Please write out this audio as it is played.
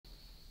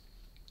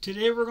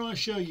Today we're going to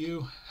show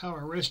you how a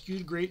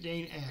rescued Great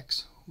Dane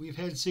acts. We've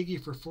had Siggy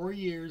for 4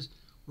 years.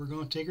 We're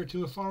going to take her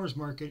to a farmer's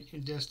market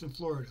in Destin,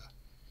 Florida.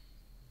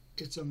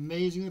 It's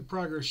amazing the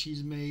progress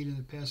she's made in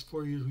the past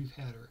 4 years we've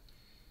had her.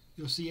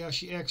 You'll see how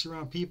she acts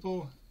around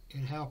people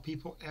and how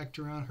people act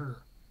around her.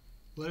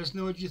 Let us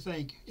know what you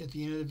think at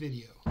the end of the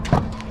video.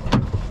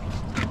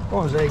 Come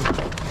on, Siggy.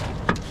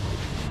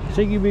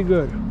 Siggy, be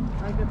good.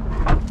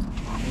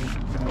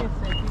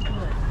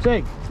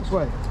 Sig, this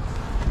way.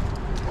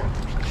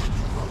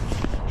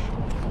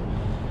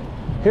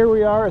 Here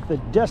we are at the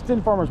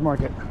Destin Farmers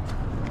Market. Going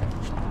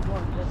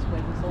this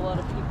way. There's a lot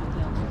of people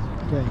down this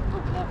way.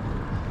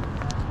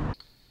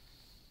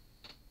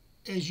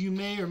 Okay. As you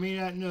may or may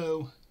not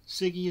know,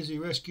 Siggy is a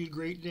rescued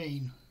Great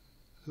Dane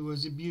who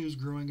was abused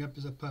growing up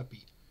as a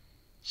puppy.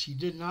 She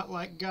did not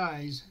like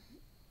guys,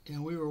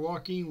 and we were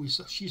walking.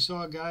 She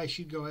saw a guy,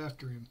 she'd go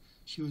after him.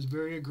 She was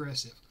very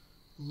aggressive.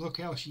 Look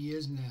how she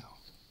is now.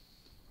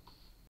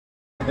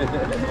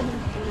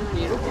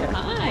 Beautiful.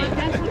 Hi.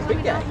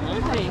 Big guy.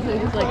 Hi.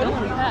 He's like, oh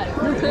my God.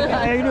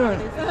 How you doing?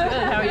 Good.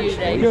 How are you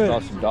today? Good. You saw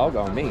some dog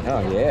on me,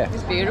 huh? Yeah.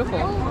 It's beautiful.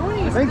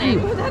 Thank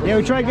you. Yeah,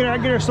 we try to get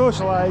her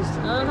socialized.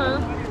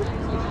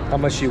 How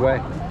much she weigh?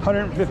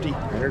 150.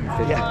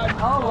 150. Yeah.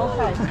 Oh,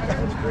 okay.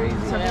 That's crazy.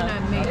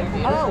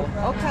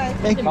 Oh, okay.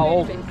 Thank you. How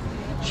old?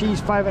 She's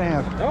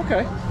 5.5.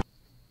 Okay.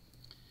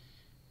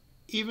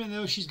 Even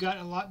though she's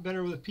gotten a lot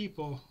better with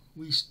people,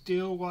 we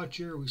still watch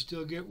her, we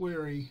still get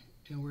wary,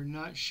 and we're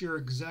not sure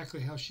exactly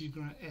how she's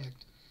going to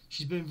act.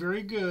 She's been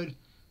very good,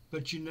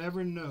 but you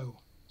never know.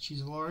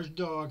 She's a large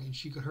dog, and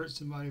she could hurt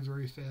somebody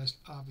very fast,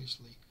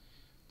 obviously.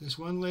 This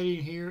one lady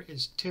in here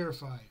is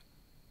terrified,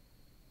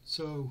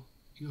 so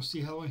you'll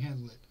see how we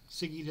handle it.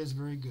 Siggy does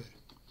very good.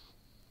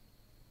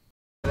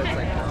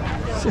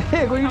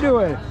 Sig, what are you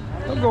doing?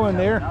 Don't go in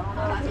there.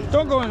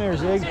 Don't go in there,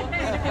 Sig.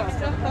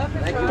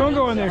 Don't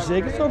go in there,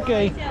 Sig. It's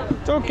okay.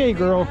 It's okay,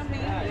 girl.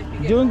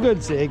 You're doing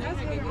good, Sig.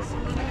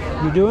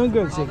 You're doing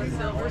good, Siggy.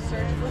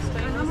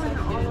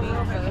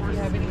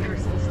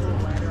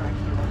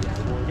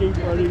 Hey,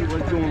 buddy,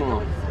 what's going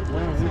on?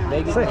 I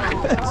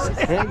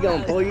ain't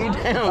gonna pull you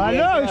down.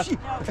 know.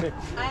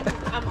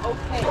 I'm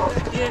okay.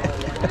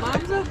 Yeah,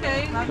 Mom's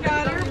okay. I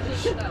got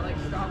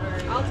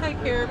her. I'll take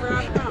care of her,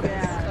 I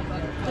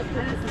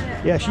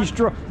promise. Yeah, she's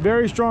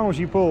very strong when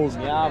she pulls.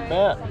 Yeah, I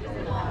bet.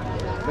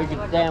 Big as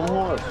a damn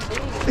horse.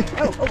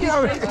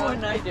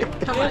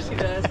 Come on, she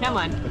does. Come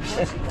on.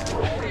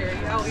 Here,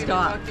 I'll either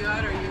Stop. walk you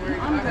out or you worry. I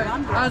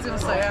was gonna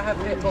say I have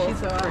pit bulls,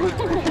 so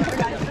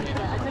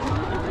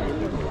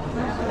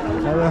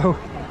Hello.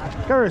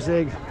 Come here,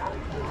 Sig.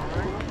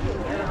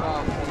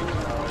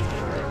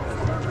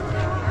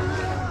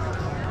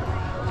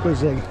 Good,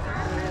 Sig.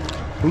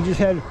 We just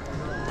had,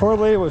 poor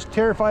lady was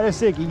terrified of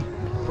Siggy.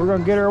 We're going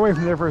to get her away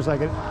from there for a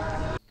second.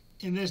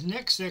 In this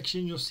next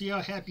section, you'll see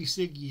how happy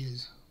Siggy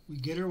is. We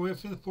get her away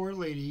from the poor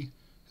lady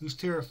who's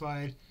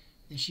terrified,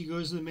 and she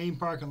goes to the main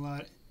parking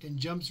lot and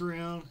jumps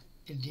around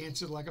and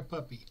dances like a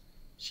puppy.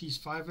 She's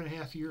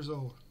 5.5 years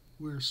old.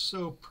 We're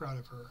so proud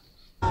of her.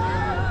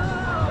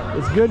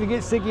 It's good to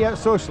get Siggy out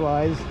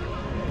socialized.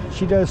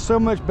 She does so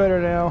much better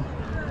now.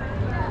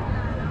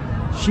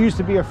 She used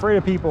to be afraid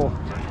of people.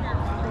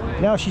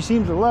 Now she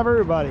seems to love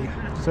everybody,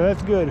 so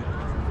that's good.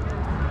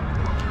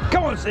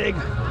 Come on, Sig.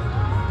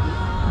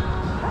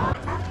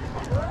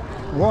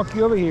 Walk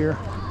you over here.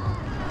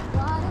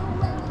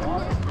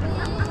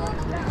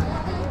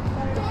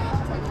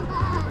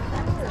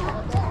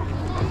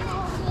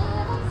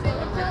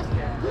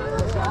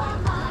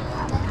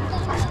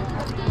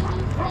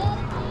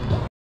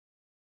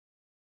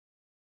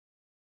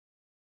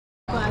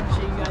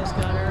 glad you guys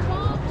got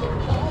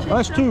her.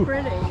 Us too.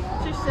 Pretty.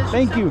 She says she's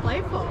Thank so you.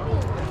 playful.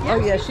 Oh,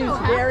 yeah,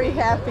 she's very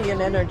happy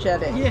and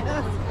energetic.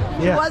 Yes.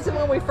 She Yeah, wasn't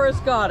when we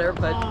first got her,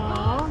 but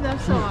Oh,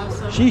 that's so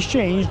awesome. she's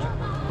changed.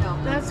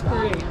 That's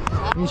great.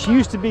 I mean, she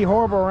used to be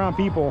horrible around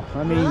people.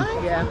 I mean,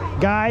 yeah,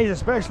 guys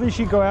especially,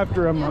 she'd go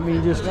after them. I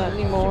mean, just not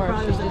anymore.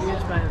 Probably was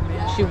abused by a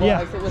man. She was.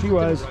 Yeah, It was she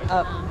was.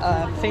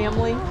 a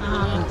family,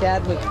 and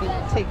Dad would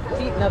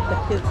beating up the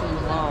kids and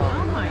Oh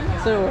mom. my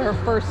God. So her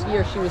first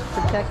year, she was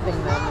protecting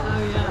them.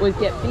 Oh, yeah. Would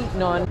get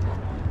beaten on.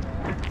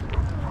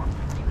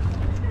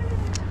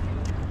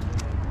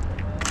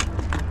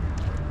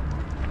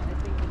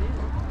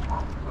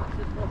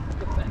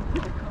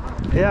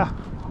 yeah,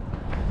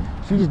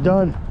 she's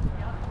done.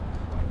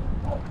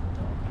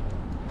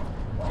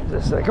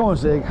 Just come on,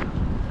 Sig.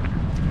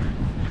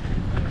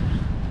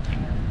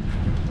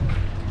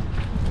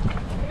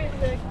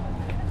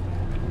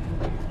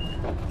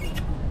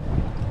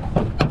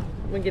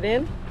 We get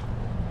in.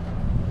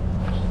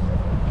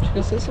 She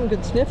goes, there's some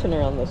good sniffing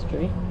around this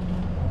tree.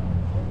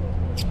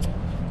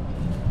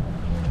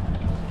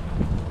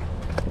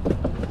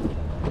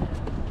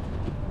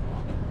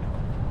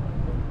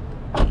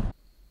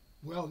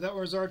 Well, that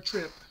was our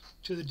trip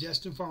to the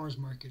Destin Farmers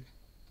Market.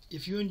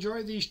 If you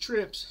enjoy these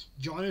trips,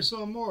 join us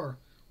on more.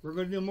 We're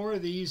going to do more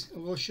of these,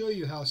 and we'll show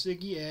you how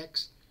Siggy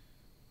acts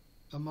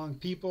among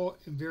people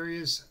in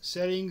various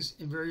settings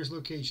in various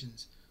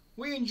locations.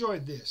 We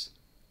enjoyed this.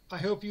 I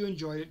hope you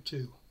enjoyed it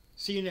too.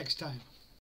 See you next time.